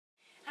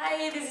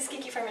this is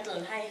Kiki from Little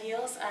in High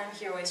Heels. I'm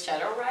here with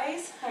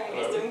SHADOWRISE. How are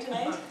you guys doing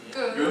tonight?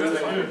 Good. Good,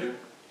 thank you.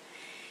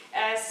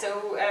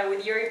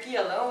 With your EP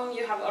alone,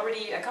 you have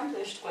already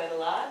accomplished quite a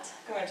lot.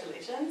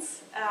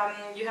 Congratulations.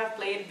 You have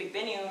played big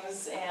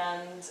venues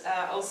and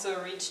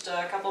also reached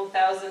a couple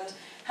thousand,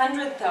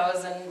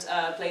 100,000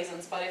 plays on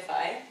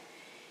Spotify.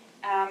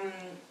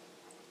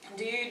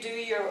 Do you do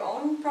your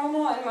own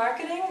promo and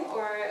marketing,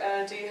 or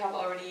do you have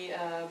already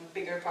a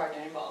bigger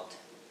partner involved?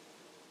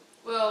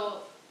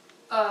 Well,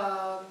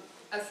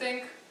 I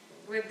think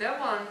with that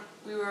one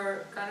we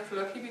were kind of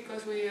lucky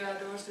because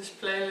there was this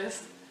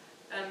playlist,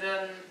 and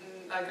then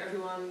like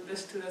everyone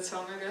listened to that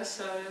song, I guess.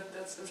 So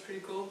that's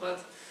pretty cool. But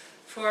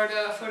for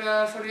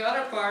the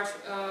other part,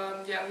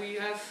 yeah,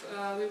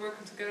 we're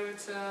working together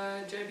with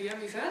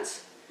JBM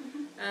Events,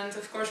 and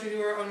of course we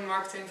do our own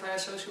marketing via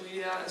social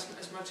media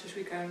as much as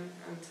we can,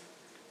 and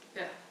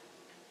yeah.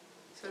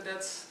 So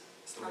that's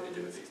how we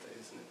do it these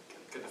days, isn't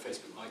it? Get the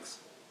Facebook likes.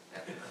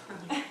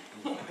 Yeah.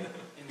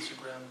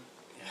 Instagram.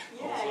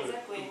 Yeah,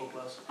 exactly. Google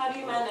Plus. How do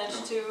you manage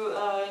to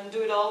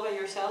do it all by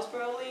yourselves,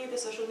 probably, the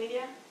social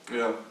media?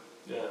 Yeah.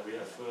 Yeah, we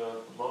have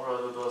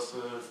Laura that does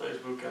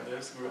Facebook and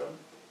Instagram.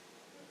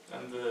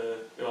 And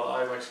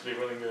I'm actually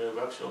running the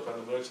web shop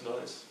and the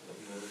merchandise.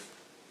 And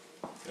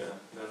yeah,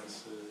 then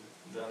it's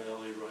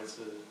Daniel, he writes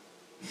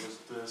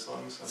most of the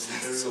songs and the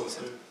materials.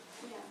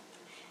 Yeah.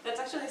 That's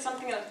actually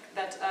something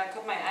that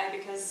caught my eye,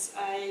 because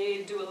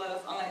I do a lot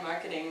of online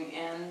marketing,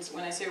 and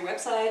when I saw your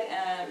website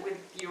with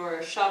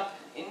your shop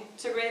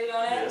integrated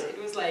on it,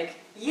 it was like,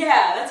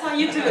 yeah, that's how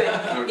you do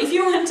it. If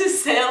you want to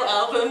sell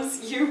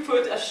albums, you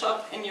put a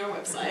shop in your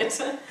website.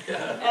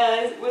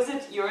 Was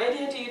it your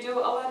idea? Do you do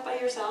all that by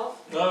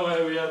yourself? No,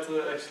 we had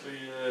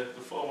actually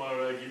the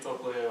former guitar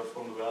player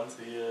from the band.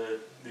 He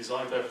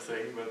designed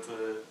everything, but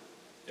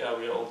yeah,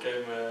 we all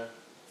came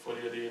for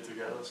the idea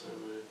together. So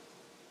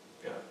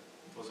yeah.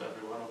 It was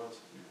every one of us.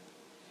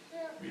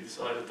 We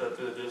decided that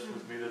this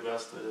would be the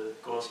best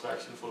course of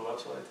action for the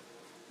website.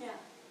 Yeah,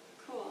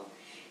 cool.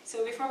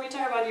 So before we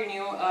talk about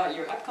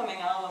your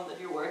upcoming album that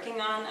you're working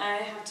on, I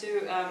have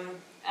to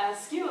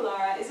ask you,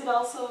 Laura, is it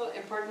also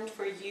important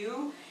for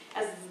you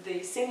as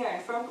the singer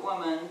and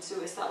frontwoman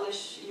to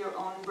establish your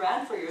own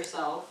brand for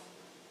yourself?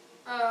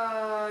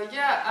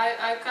 Yeah,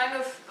 I kind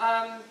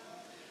of,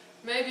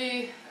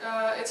 maybe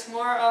it's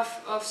more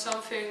of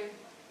something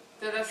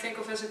that I think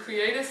of as a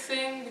creative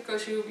thing,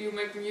 because you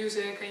make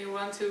music and you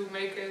want to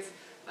make it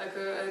like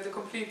the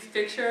complete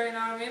picture, you know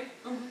what I mean?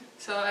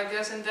 So I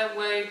guess in that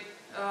way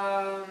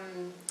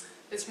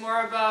it's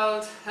more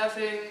about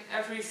having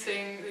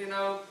everything, you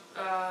know,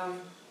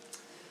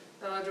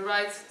 the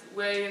right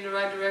way, in the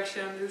right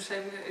direction. The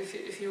same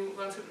if you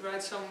want to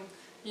write some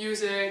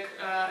music,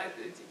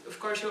 of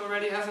course you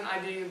already have an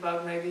idea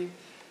about maybe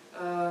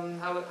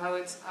how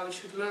it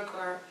should look,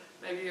 or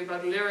maybe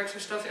about lyrics or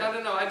stuff. I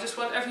don't know. I just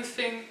want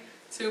everything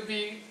to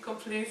be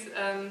complete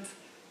and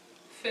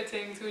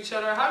fitting to each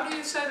other. How do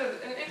you say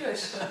that in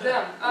English?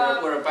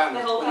 We're a band.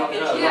 The whole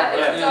package.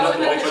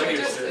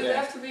 It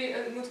has to be,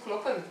 het moet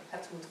kloppen.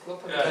 Het moet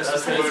kloppen. Yeah, it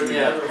has to work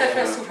together. It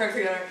has to work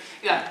together.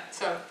 Yeah,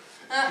 so.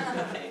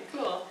 Okay,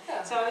 cool.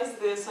 Yeah. So how is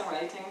the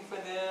songwriting for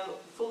the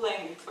full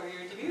length for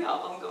your debut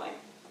album going?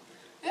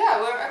 Yeah,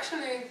 we're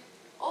actually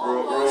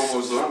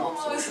almost done.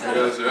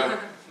 Yes, yeah.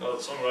 No,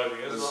 the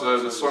songwriting is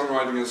the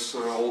songwriting is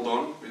all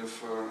done. We have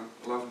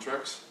 11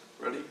 tracks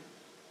ready,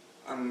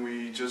 and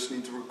we just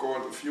need to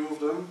record a few of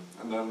them,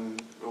 and then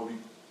we'll be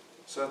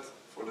set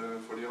for the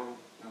album.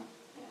 Yeah.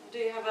 Do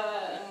you have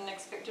an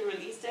expected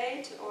release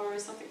date or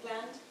something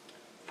planned?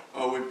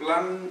 We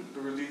plan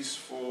the release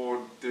for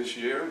this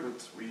year,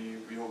 but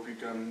we hope we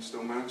can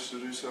still manage to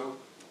do so,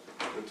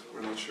 but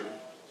we're not sure.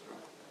 So.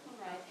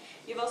 Alright.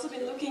 You've also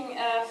been looking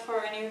for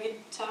a new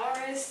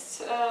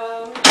guitarist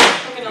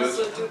who can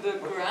also do the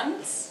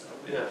grunts.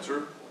 Yeah,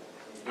 true.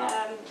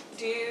 Yeah.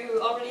 Do you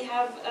already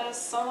have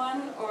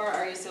someone, or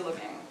are you still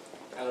looking?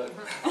 Hello.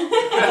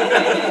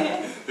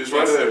 He's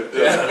right there.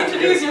 Yeah.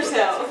 Introduce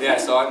yourself. Yeah,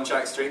 so I'm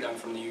Jack Street, I'm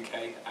from the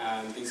UK,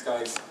 and these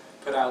guys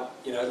put out,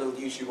 you know, a little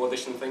YouTube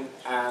audition thing,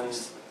 and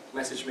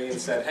messaged me and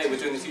said, hey, we're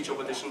doing this YouTube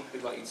audition,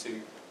 we'd like you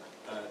to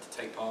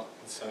take part.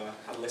 And so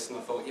I had a listen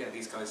and I thought, yeah,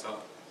 these guys are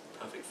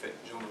perfect fit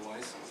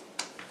genre-wise.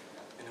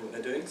 They know what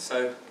they're doing.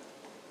 So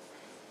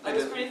that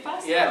was pretty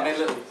fast. Yeah, made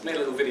a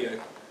little video,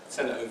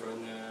 sent it over,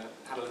 and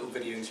had a little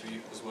video interview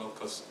as well,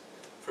 because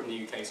from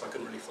the UK, so I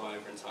couldn't really fly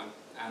over in time.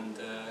 And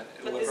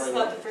but this is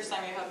not the first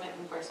time you have met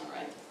in person,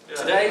 right? Yeah.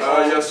 Today?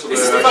 Yesterday.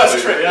 This is the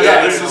first trip.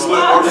 Yeah, this is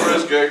our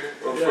first gig.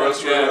 Our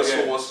first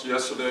rehearsal was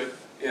yesterday.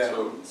 Yeah.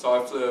 So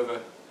I flew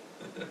over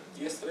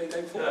yesterday,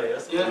 day before. Yeah,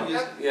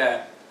 yesterday.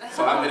 Yeah.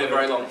 So I haven't been here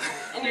very long.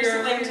 And you're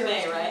still playing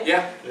today, right?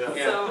 Yeah.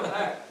 So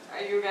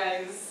are you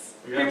guys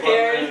We have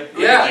prepared?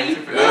 We have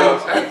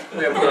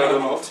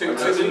one, two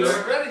weeks. A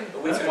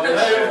week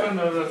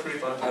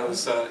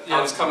I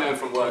was coming in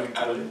from work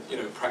and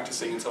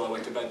practicing until I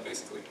went to bed,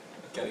 basically,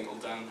 getting it all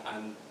down,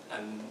 and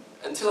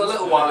until a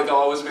little while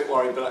ago I was a bit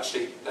worried, but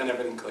actually then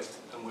everything clicked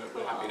and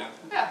we're happy now.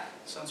 Yeah.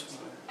 Sounds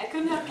familiar. I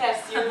couldn't have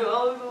guessed. You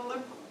all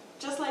look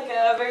just like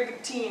a very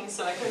big team,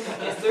 so I couldn't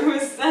guess there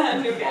was a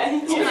new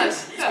guy. It's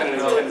nice. It's been an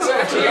intense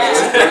Actually, Yeah.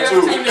 we have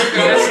two new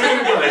guys.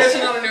 There's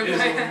another new He's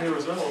guy. new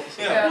as well.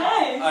 Yeah.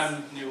 Nice.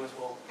 I'm new as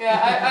well.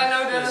 Yeah, I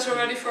know Dennis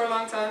already for a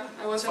long time.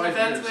 I was in a 5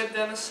 band years. with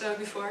Dennis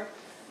before.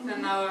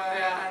 And now,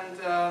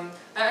 I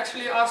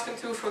actually asked him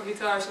too for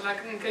guitar, so like,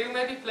 can you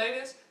maybe play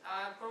this?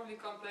 I probably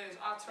can't play this,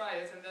 I'll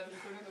try it, and then he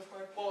couldn't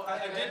afford. Well,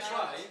 I did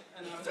try,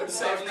 and Don't after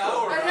say about of an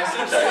hour, course. I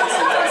said,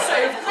 Don't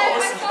say of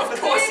course. I thought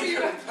Of course maybe, you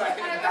can play.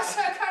 I was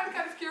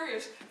kind of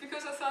curious,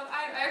 because I thought,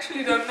 I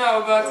actually don't know,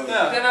 but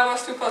Yeah. then I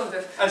was too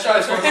positive. I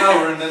tried for an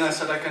hour, and then I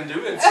said I can do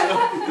it. So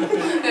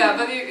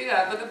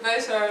But the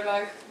bass are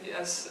like,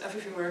 yes,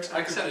 everything works.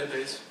 I can So, play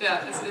bass.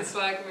 yeah, it's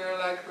like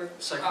we're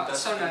Second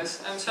best. so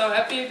nice. I'm so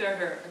happy they're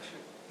here,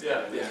 actually.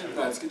 Yeah, Yeah,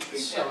 no, it's good to be.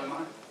 So am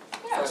I.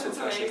 Yeah, First that's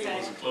impression. it was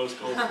amazing. a close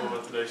call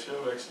for today's show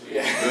actually.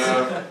 Yeah.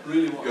 Yeah,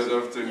 Really was. got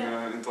everything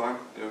Yeah. in time.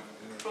 Yeah.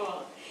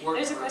 Cool. Worked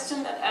There's a hard. question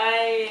that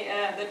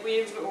that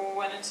we've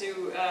wanted to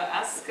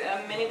ask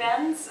many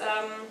bands,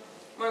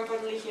 more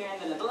importantly here in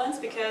the Netherlands,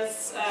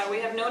 because we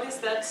have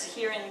noticed that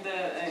here in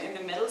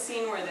the metal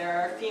scene, where there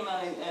are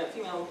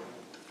female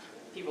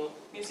people,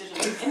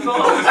 musicians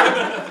involved,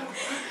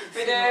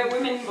 where there are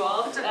women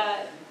involved,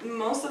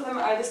 most of them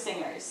are the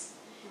singers.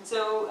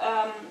 So,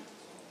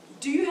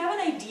 do you have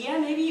an idea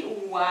maybe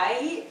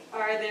why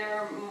are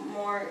there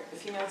more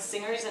female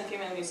singers and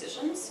female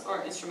musicians or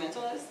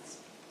instrumentalists?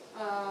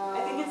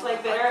 I think it's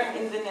like better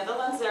in the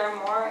Netherlands. There are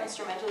more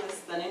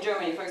instrumentalists than in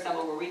Germany, for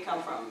example, where we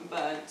come from.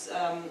 But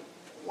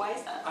why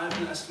is that? I have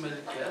an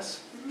estimated guess.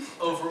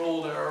 Overall,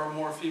 there are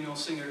more female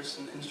singers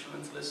and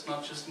instrumentalists,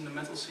 not just in the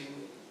metal scene,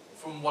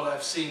 from what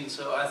I've seen.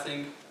 So I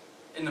think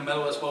in the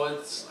metal as well,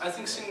 I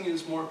think singing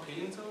is more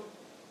appealing to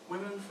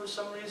women for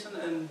some reason,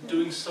 and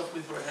doing stuff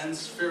with your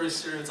hands, very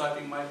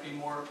stereotyping, might be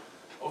more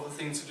of a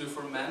thing to do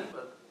for men,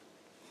 but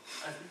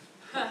I think...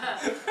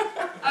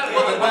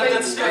 Well,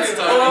 that's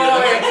stereotyping.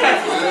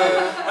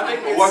 I think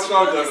it's, Watch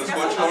out, Dennis.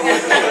 Watch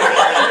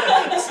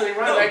out. sitting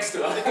right next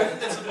to us.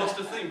 It's a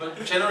positive thing, but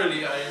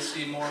generally I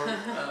see more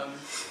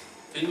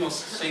females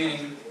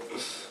singing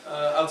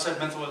outside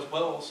metal as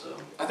well. So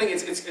I think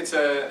it's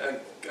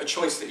a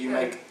choice that you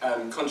make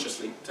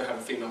consciously to have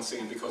a female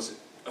singer, because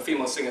a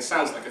female singer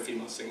sounds like a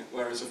female singer,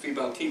 whereas a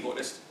female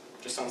keyboardist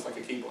just sounds like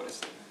a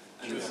keyboardist.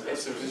 And it's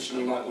a position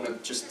you might want to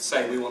just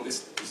say, we want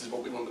this is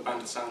what we want the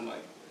band to sound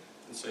like.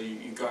 And so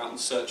you go out and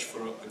search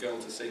for a girl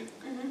to sing,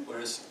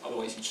 whereas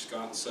otherwise you just go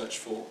out and search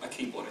for a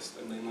keyboardist,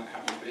 and they might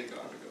happen to be a guy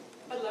or a girl.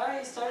 But Laura,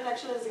 you started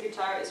actually as a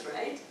guitarist,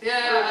 right?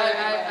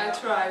 Yeah, I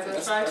tried. I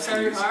tried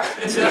very hard.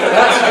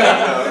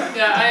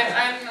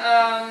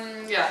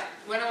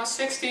 When I was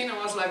 16, I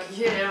was like,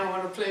 yeah, I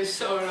want to play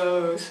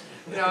solos.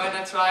 You know, and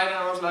I tried, and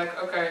I was like,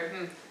 okay,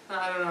 I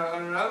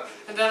don't know.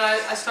 And then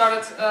I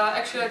started,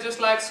 actually I just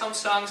liked some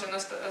songs, and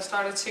I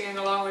started singing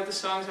along with the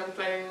songs and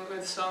playing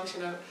with the songs,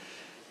 you know.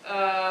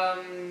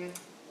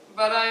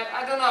 But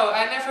I don't know,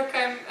 I never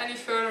came any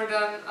further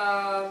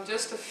than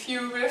just a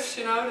few riffs,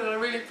 you know, that I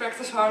really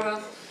practice hard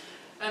on,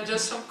 and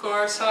just some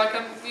chords, so I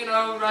can, you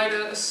know, write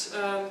a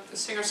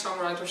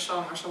singer-songwriter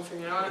song or something,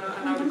 you know,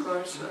 I know the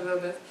chords a little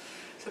bit.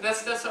 So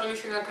that's the only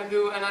thing I can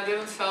do, and I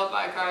didn't felt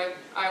like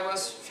I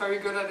was very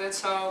good at it,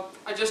 so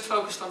I just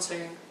focused on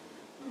singing.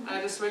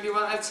 I just really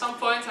at some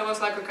point I was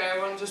like, okay,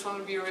 I just want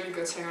to be a really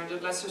good singer,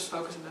 let's just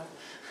focus on that.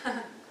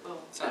 Cool.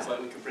 Sounds like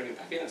we could bring it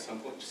back in at some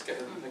point, just get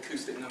an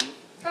acoustic number.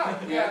 Oh,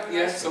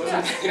 Yeah.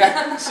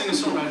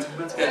 singer-songwriter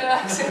metal.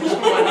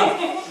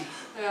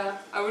 Yeah,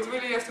 I would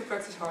really have to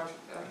practice hard.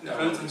 No.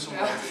 Mountain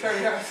songwriter.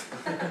 Very hard.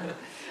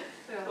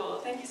 Cool.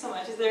 Thank you so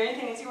much. Is there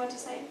anything else you want to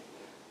say?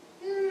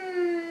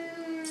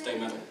 Stay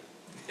metal.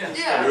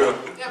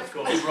 Yeah. Of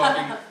course. Keep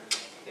rocking.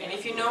 And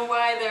if you know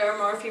why there are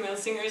more female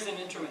singers and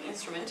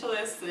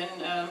instrumentalists, then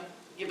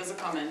give us a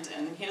comment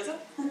and hit us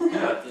up.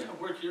 Yeah,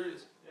 we're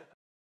curious.